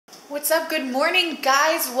What's up? Good morning,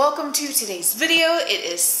 guys. Welcome to today's video. It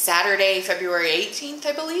is Saturday, February 18th,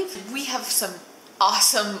 I believe. We have some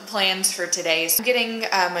awesome plans for today. So I'm getting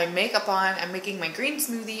my makeup on. I'm making my green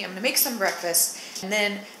smoothie. I'm gonna make some breakfast. And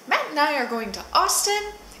then Matt and I are going to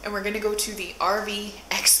Austin and we're gonna go to the RV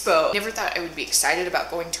Expo. Never thought I would be excited about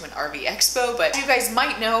going to an RV Expo, but as you guys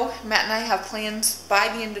might know, Matt and I have plans by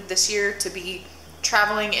the end of this year to be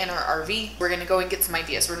traveling in our RV. We're gonna go and get some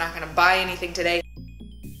ideas. We're not gonna buy anything today.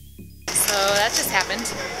 So that just happened.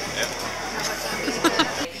 Yep.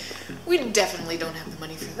 We definitely don't have the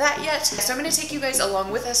money for that yet. So I'm gonna take you guys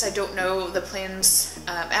along with us. I don't know the plans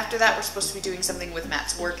after that. We're supposed to be doing something with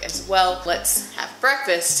Matt's work as well. Let's have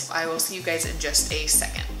breakfast. I will see you guys in just a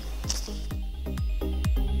second.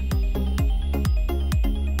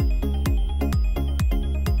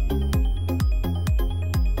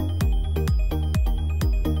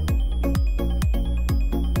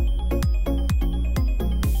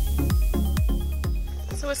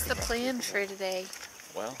 What's the plan for today?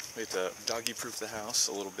 Well, we have to doggy-proof the house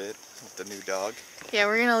a little bit with the new dog. Yeah,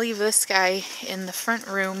 we're gonna leave this guy in the front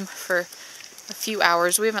room for a few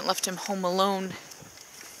hours. We haven't left him home alone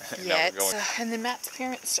yet. And then Matt's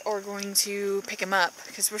parents are going to pick him up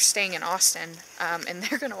because we're staying in Austin, and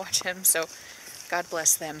they're gonna watch him, so God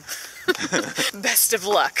bless them. Best of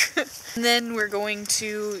luck. And then we're going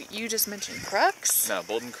to, you just mentioned Crux? No,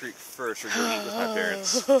 Bolden Creek first. We're going to eat with my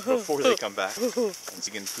parents before they come back. Once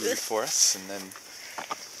again, food for us, and then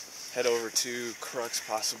head over to Crux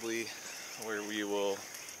possibly, where we will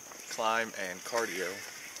climb and cardio.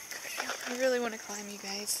 I really want to climb, you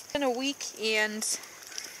guys. It's been a week and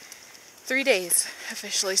 3 days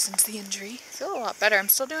officially since the injury. I feel a lot better. I'm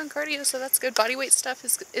still doing cardio, so that's good. Body weight stuff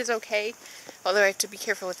is okay, although I have to be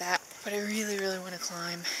careful with that. But I really, really want to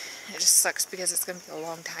climb. It just sucks because it's going to be a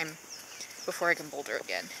long time before I can boulder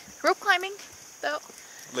again. Rope climbing, though.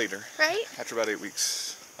 Later. Right? After about 8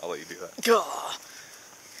 weeks, I'll let you do that. Oh,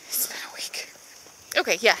 it's been a week.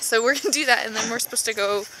 Okay, yeah, so we're going to do that, and then we're supposed to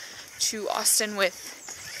go to Austin with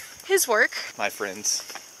his work. My friends.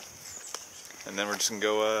 And then we're just going to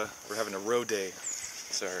go, we're having a row day.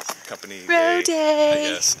 It's our company row day. I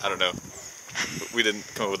guess. I don't know. We didn't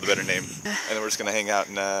come up with a better name. And then we're just going to hang out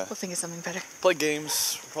and we'll think of something better. Play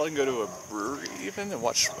games. We're probably going to go to a brewery even and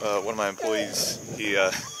watch one of my employees. He,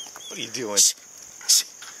 what are you doing?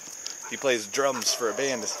 He plays drums for a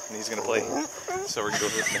band and he's going to play. So we're going to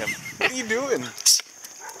go listen to him. What are you doing?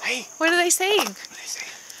 Hey. What are they saying? What are they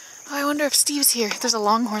saying? Oh, I wonder if Steve's here. There's a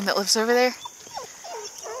longhorn that lives over there.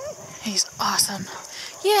 He's awesome.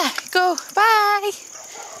 Yeah, go. Bye.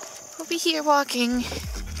 We'll be here walking.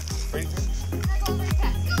 Ready?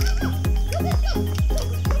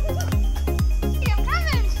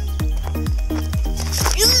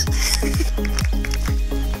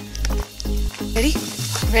 Ready?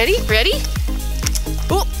 Ready? Ready?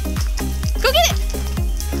 Oh! Go get it!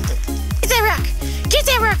 Get that rock! Get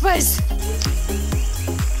that rock, Buzz!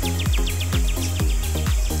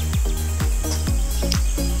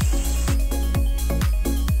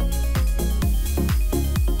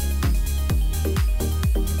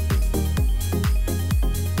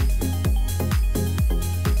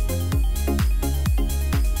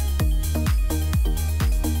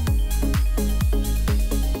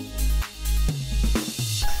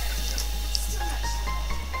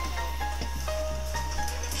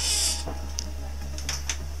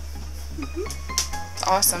 It's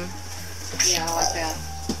awesome. Yeah, I like that.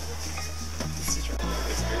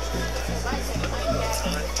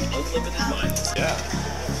 Yeah.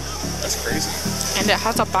 That's crazy. And it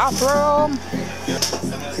has a bathroom.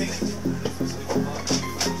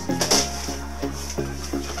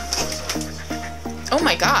 Oh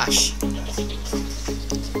my gosh.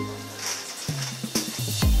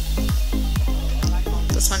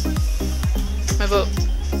 This one. My boat.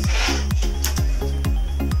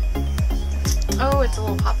 Oh, it's a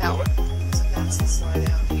little pop out. So that's the slide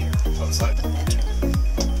out here. Outside.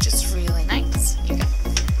 Which is really nice. You got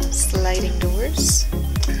sliding doors.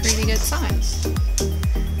 Really good size.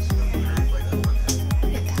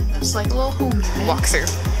 It's like a little home walk through.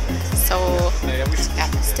 So,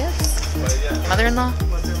 got the steps. Mother-in-law.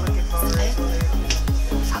 Father-in-law.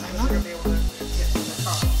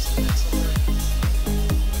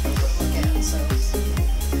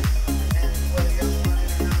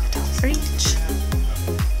 Top reach.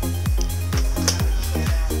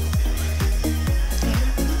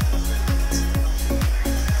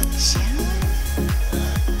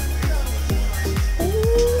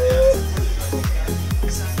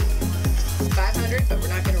 But we're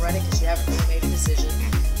not going to run it because you haven't really made a decision.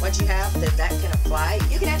 Once you have, then that can apply.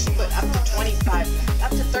 You can actually put up to 20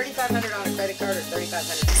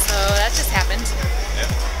 that just happened. Yeah.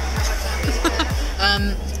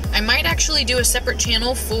 I might actually do a separate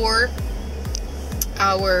channel for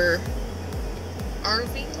our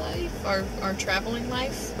RV life, our traveling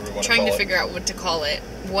life. I'm trying to figure out what to call it.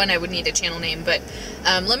 One, I would need a channel name, but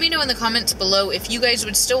let me know in the comments below if you guys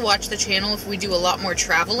would still watch the channel if we do a lot more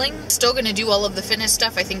traveling. Still gonna do all of the fitness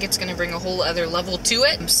stuff. I think it's gonna bring a whole other level to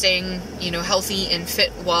it. I'm staying, you know, healthy and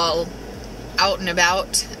fit while out and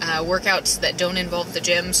about, workouts that don't involve the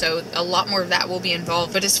gym, so a lot more of that will be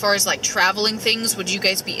involved. But as far as like traveling things, would you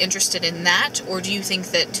guys be interested in that, or do you think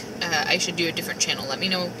that I should do a different channel? Let me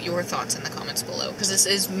know your thoughts in the comments below, because this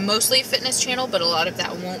is mostly a fitness channel, but a lot of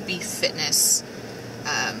that won't be fitness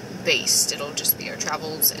based. It'll just be our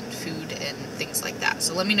travels and food and things like that.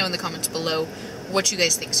 So let me know in the comments below what you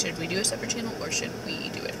guys think. Should we do a separate channel, or should we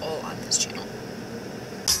do it all on this channel?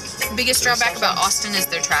 Biggest drawback about Austin is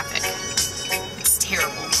their traffic. It's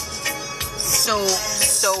terrible. So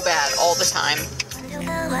bad all the time.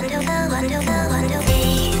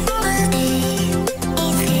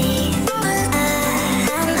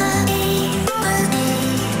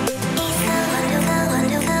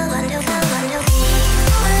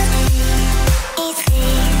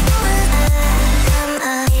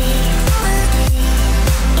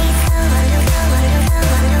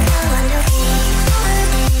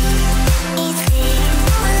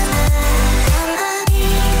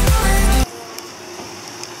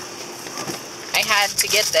 To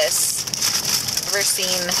get this. Never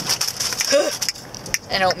seen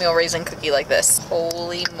an oatmeal raisin cookie like this.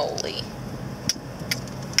 Holy moly.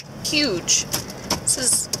 Huge. This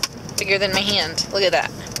is bigger than my hand. Look at that.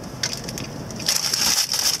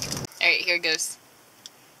 Alright, here it goes.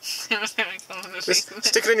 Just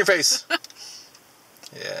stick it in your face.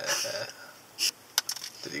 Yeah.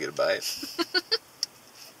 Did you get a bite?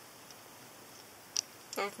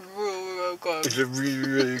 That's really good. Is it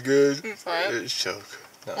really good? Try it? It's choke.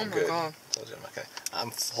 No, Oh I'm my good. god. Told you I'm okay.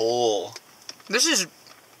 I'm full. This is...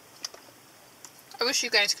 I wish you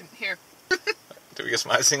guys could hear. Did we get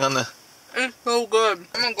some icing on the... It's so good.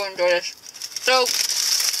 I'm gonna go enjoy this. So,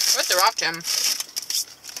 with the rock gym,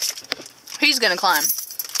 he's gonna climb.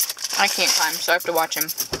 I can't climb, so I have to watch him.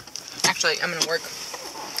 Actually, I'm gonna work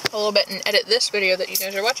a little bit and edit this video that you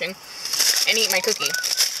guys are watching and eat my cookie.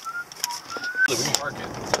 We can park it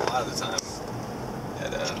a lot of the time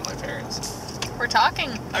at my parents'. We're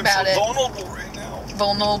talking I'm about so it. vulnerable right now.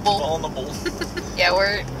 Vulnerable. Yeah,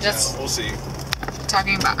 we're just we'll see.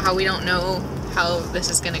 talking about how we don't know how this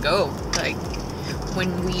is gonna go. Like,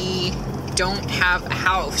 when we don't have a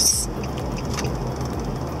house.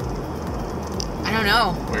 I don't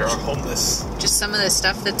know. We are homeless. Just some of the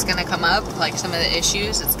stuff that's gonna come up, like some of the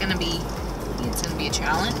issues, it's gonna be a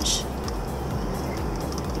challenge.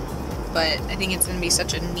 But I think it's gonna be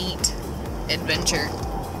such a neat adventure.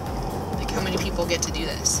 Like, how many people get to do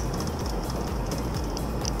this?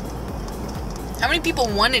 How many people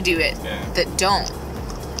want to do it that don't?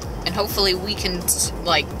 And hopefully we can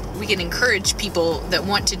encourage people that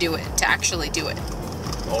want to do it to actually do it.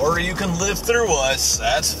 Or you can live through us.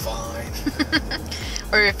 That's fine.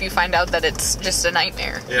 Or if you find out that it's just a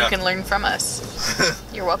nightmare, you can learn from us.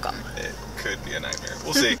 You're welcome. It could be a nightmare.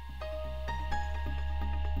 We'll see.